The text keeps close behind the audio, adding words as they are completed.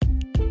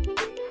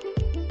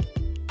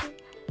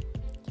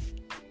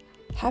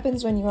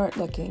happens when you aren't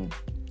looking.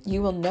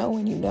 You will know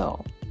when you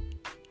know.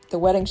 The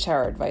wedding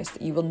shower advice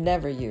that you will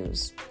never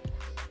use.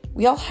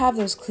 We all have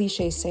those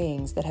cliche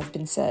sayings that have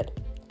been said.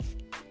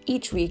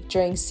 Each week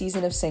during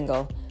Season of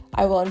Single,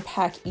 I will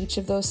unpack each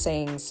of those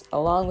sayings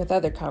along with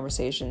other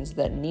conversations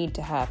that need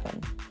to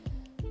happen.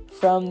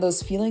 From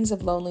those feelings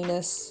of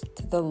loneliness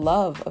to the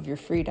love of your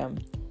freedom,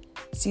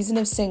 Season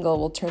of Single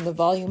will turn the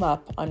volume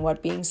up on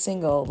what being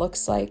single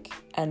looks like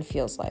and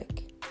feels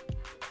like.